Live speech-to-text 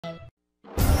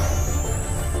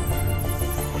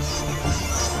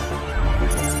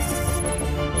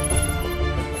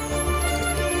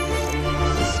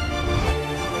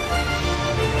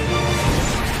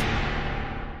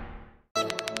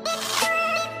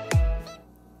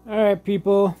Alright,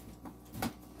 people.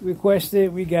 Requested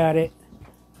it, we got it.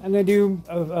 I'm going to do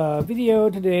a video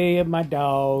today of my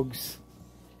dogs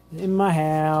in my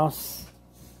house.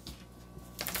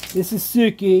 This is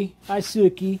Suki. Hi,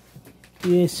 Suki.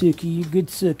 Yeah, Suki. You good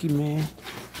Suki, man.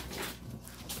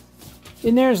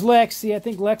 And there's Lexi. I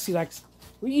think Lexi likes...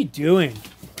 What are you doing?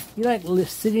 You like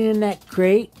sitting in that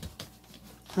crate?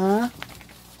 Huh?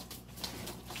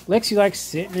 Lexi likes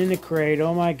sitting in the crate.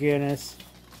 Oh, my goodness.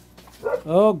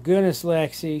 Oh, goodness,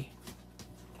 Lexi.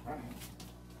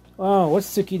 Oh,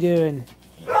 what's Suki doing?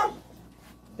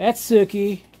 That's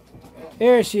Suki.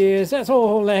 There she is. That's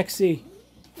old Lexi.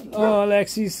 Oh,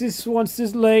 Lexi, this one's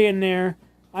just laying there.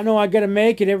 I know I gotta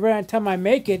make it. Every time I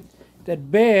make it,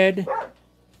 that bed,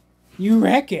 you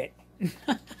wreck it.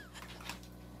 And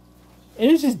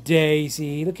this is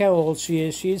Daisy. Look how old she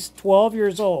is. She's 12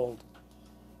 years old.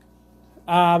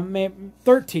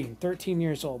 13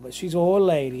 years old, but she's an old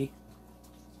lady.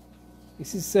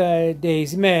 This is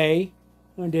Daisy May.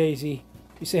 Oh, Daisy.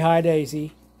 You say hi,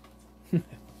 Daisy.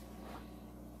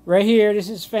 Right here, this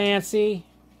is Fancy.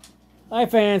 Hi,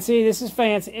 Fancy. This is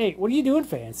Fancy. Hey, what are you doing,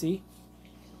 Fancy?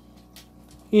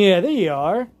 Yeah, there you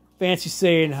are. Fancy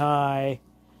saying hi.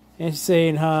 Fancy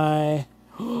saying hi.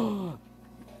 Oh,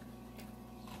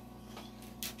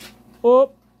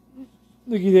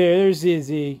 look at there. There's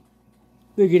Izzy.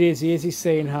 Look at Izzy. Izzy's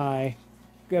saying hi.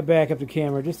 Got back up the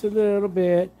camera just a little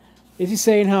bit. Izzy's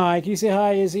saying hi. Can you say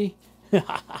hi, Izzy?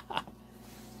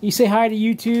 You say hi to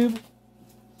YouTube?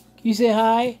 Can you say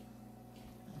hi?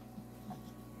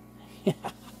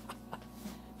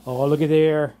 Oh, look at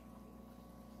there.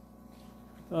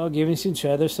 Oh, giving each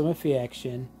other some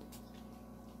affection.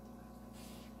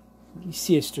 You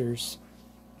sisters.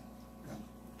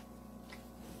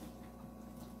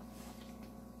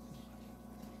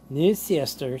 New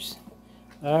sisters.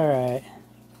 Alright.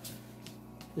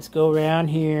 Let's go around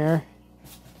here.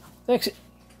 Lexi,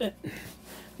 are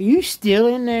you still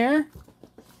in there?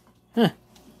 Huh.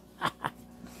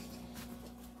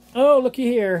 Oh, looky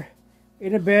here.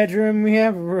 In the bedroom, we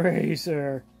have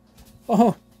Razor.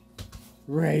 Oh,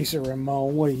 Razor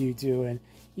Ramon, what are you doing?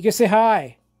 You can say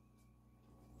hi.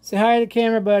 Say hi to the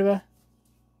camera, Bubba.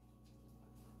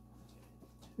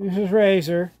 This is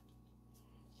Razor.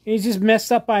 He just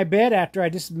messed up my bed after I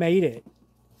just made it.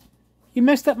 You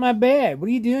messed up my bed. What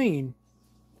are you doing?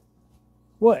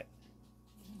 What?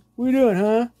 What are you doing,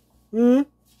 huh? Huh?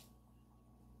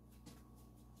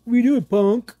 What are you doing,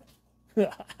 punk?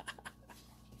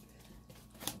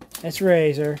 That's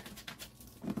Razor.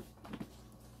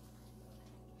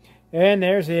 And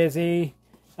there's Izzy.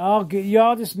 Oh,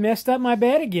 y'all just messed up my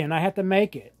bed again. I have to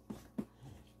make it.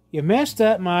 You messed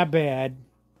up my bed.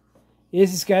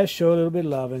 Izzy's got to show a little bit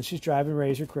of love, and she's driving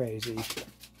Razor crazy.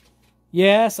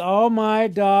 Yes, all my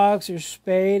dogs are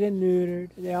spayed and neutered.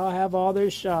 They all have all their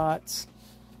shots.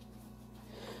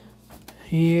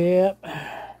 Yep.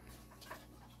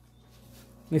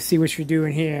 Let's see what you're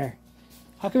doing here.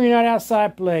 How come you're not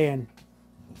outside playing?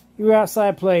 You were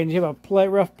outside playing. Did you have a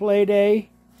rough play day?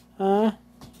 Huh?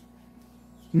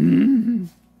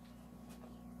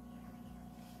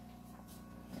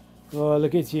 Oh,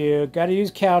 look at you. Got to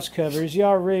use couch covers. You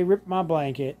already ripped my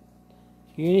blanket.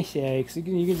 You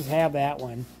can just have that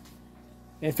one.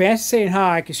 And Fancy's saying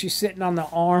hi because she's sitting on the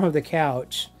arm of the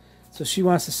couch. So she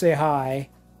wants to say hi.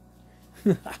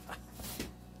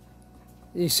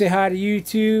 You say hi to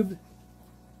YouTube?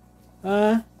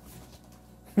 Huh?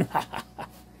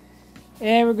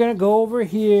 And we're going to go over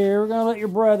here. We're going to let your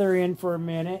brother in for a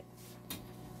minute.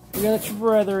 We're going to let your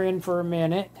brother in for a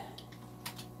minute.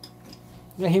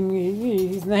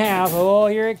 He's in the house. Oh,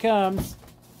 here it comes.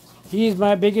 He's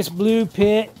my biggest blue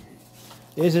pit.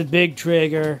 This is Big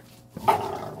Trigger.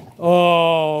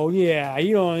 Oh, yeah.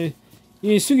 You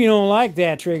don't like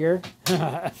that, Trigger.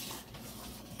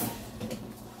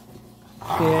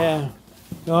 Yeah.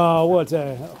 Oh, what's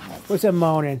a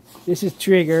moaning? This is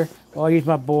Trigger. Oh, he's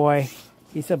my boy.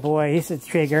 He's a boy. He's a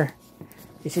Trigger.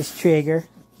 This is Trigger.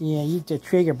 Yeah, he's a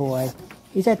Trigger boy.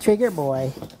 He's a Trigger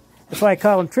boy. That's why I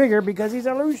call him Trigger, because he's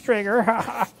a loose Trigger.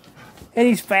 And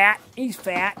he's fat. He's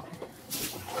fat.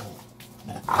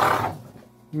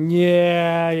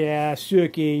 Yeah,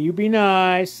 Suki. You be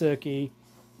nice, Suki.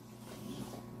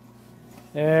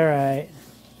 Alright.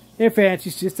 And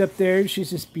Fancy's just up there.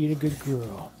 She's just being a good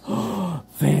girl.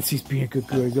 Fancy's being a good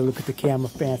girl. You go look at the camera,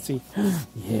 Fancy.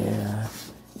 Yeah.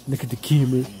 Look at the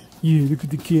camera. Yeah, look at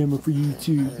the camera for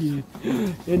YouTube.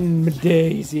 Yeah. And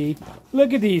Daisy.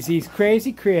 Look at these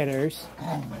crazy critters.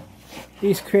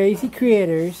 These crazy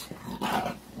critters.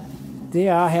 They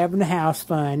all having the house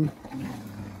fun.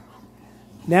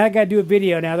 Now I gotta do a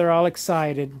video. Now they're all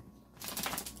excited.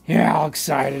 Yeah, all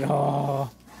excited. Oh,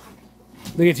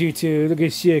 look at you two. Look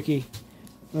at Suki.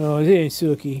 Oh, there's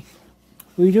Suki.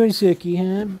 What are you doing, Suki,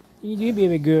 huh? What you doing,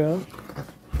 baby girl?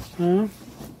 Huh?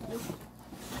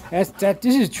 This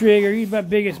is Trigger. He's my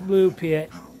biggest blue pit.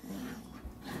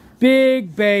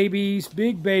 Big babies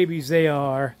they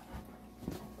are.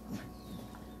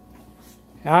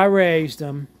 I raised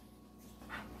them.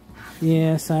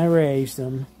 Yes, I raised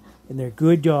them. And they're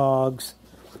good dogs.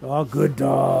 They're all good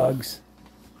dogs.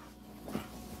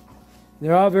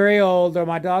 They're all very old.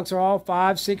 My dogs are all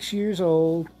 5, 6 years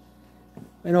old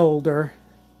and older.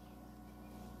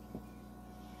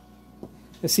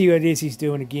 Let's see what it is he's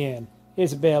doing again.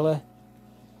 Isabella.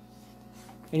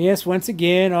 And yes, once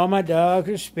again, all my dogs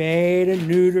are spayed and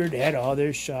neutered, had all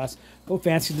their shots. Oh,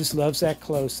 Fancy just loves that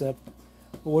close-up.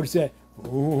 What is that?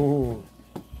 Oh,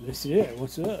 that's it.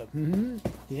 What's up?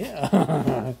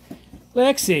 Yeah.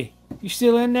 Lexi, you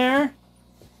still in there?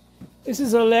 This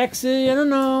is Alexi. I don't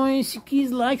know. She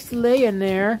likes to lay in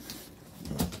there.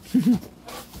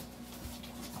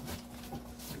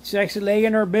 She likes to lay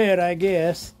in her bed, I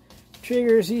guess.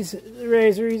 Triggers, he's a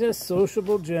Razor. He's a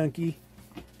sociable junkie.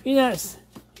 He's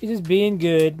just being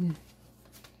good.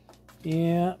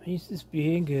 Yeah, he's just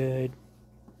being good.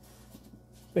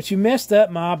 But you messed up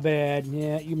my bed.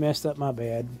 Yeah, you messed up my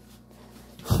bed.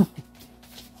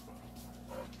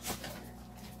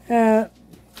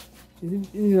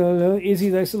 Izzy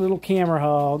likes a little camera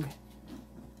hog.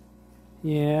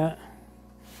 Yeah.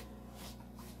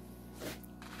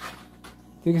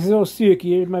 Look at this little Suki.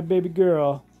 Here's my baby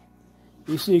girl.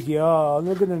 You Suki. Oh,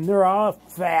 look at them. They're all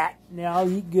fat. Now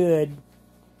I'll eat good.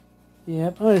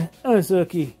 Yep.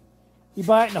 Suki. You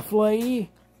biting a flea?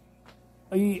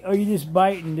 Are you just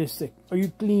biting this? Are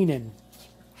you cleaning?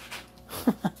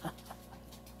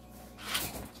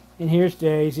 And here's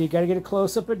Daisy. Got to get a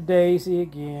close up of Daisy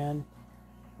again.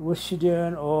 What's she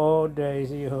doing? Oh,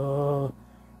 Daisy. Oh,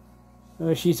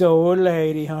 she's an old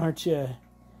lady, aren't you?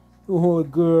 Oh,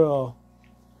 girl.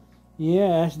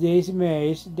 Yeah, that's Daisy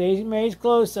Mays. Daisy Mays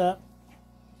close up.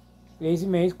 Daisy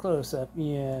Mays close up.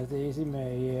 Yeah, Daisy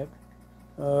May. Yep.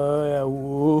 Oh yeah.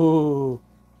 Whoa.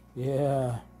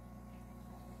 Yeah.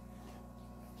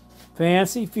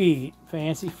 Fancy feet.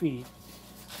 Fancy feet.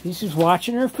 He's just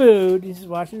watching her food. He's just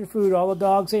watching her food. All the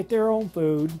dogs ate their own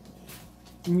food.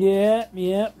 Yep,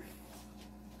 yep.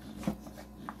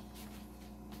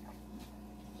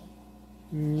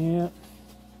 Yep.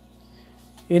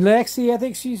 And Lexi, I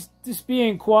think she's just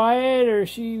being quiet, or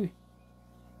she...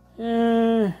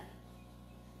 Lexi,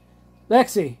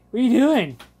 what are you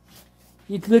doing?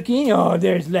 You looking? Oh,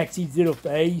 there's Lexi's little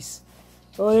face.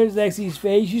 Oh, there's Lexi's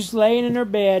face. She's laying in her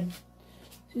bed.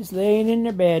 She's laying in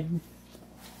her bed.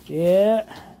 Yeah.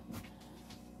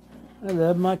 I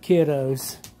love my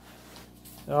kiddos.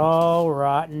 All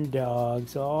rotten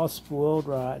dogs. All spoiled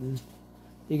rotten.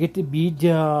 They get to be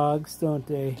dogs, don't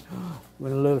they?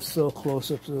 When I live so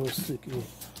close up to those sticky.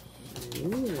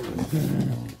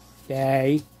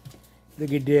 Hey.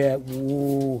 Look at that.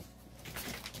 Whoa.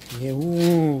 Yeah,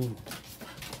 whoa.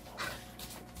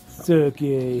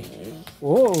 Suki.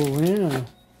 Whoa, yeah.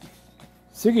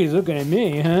 Suki's looking at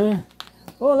me, huh?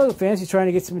 Oh, look, Fancy's trying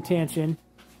to get some attention.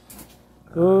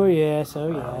 Oh, yes,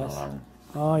 oh, yes.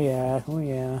 Oh, yeah, oh,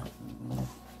 yeah.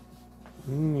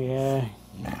 Yeah.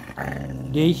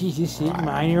 Daisy's just sitting,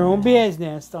 mind her own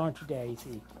business, aren't you,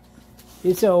 Daisy?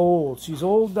 It's she's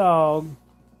old dog.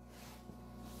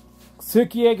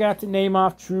 Suki, I got the name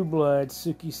off True Blood.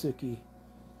 Suki.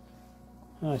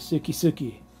 Oh,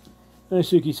 Suki. Oh,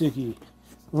 Suki.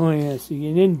 Oh, yeah, Suki.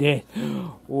 And then Dad.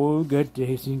 Oh, good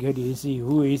Daisy.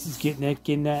 Oh, Daisy's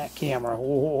getting that camera.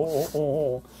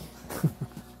 Oh.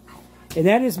 And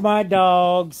that is my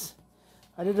dogs.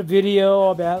 I did a video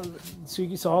about, so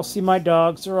you can all see my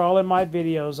dogs. They're all in my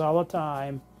videos all the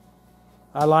time.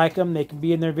 I like them. They can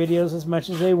be in their videos as much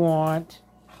as they want.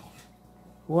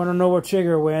 Want to know where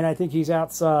Trigger went? I think he's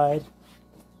outside.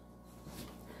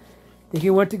 I think he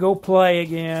went to go play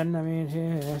again. I mean,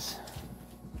 yes.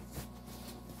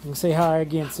 Say hi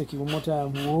again, Suki, one more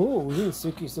time. Whoa,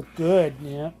 Suki's look good.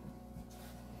 Yeah.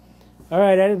 All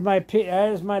right, that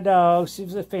is my dog.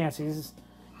 She's a fancy.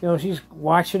 She's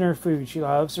watching her food. She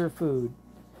loves her food.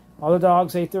 All the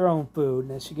dogs ate their own food,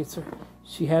 and then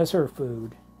she has her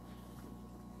food.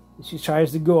 And she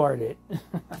tries to guard it.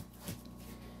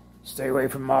 Stay away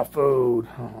from my food.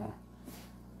 Oh.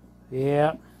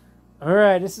 Yeah. All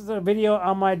right, this is a video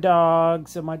on my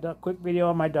dogs. Quick video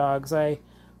on my dogs. I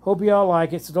hope you all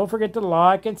like it. So don't forget to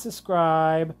like and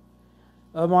subscribe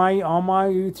on my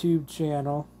YouTube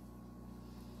channel.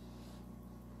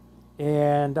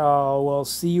 And we'll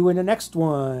see you in the next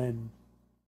one.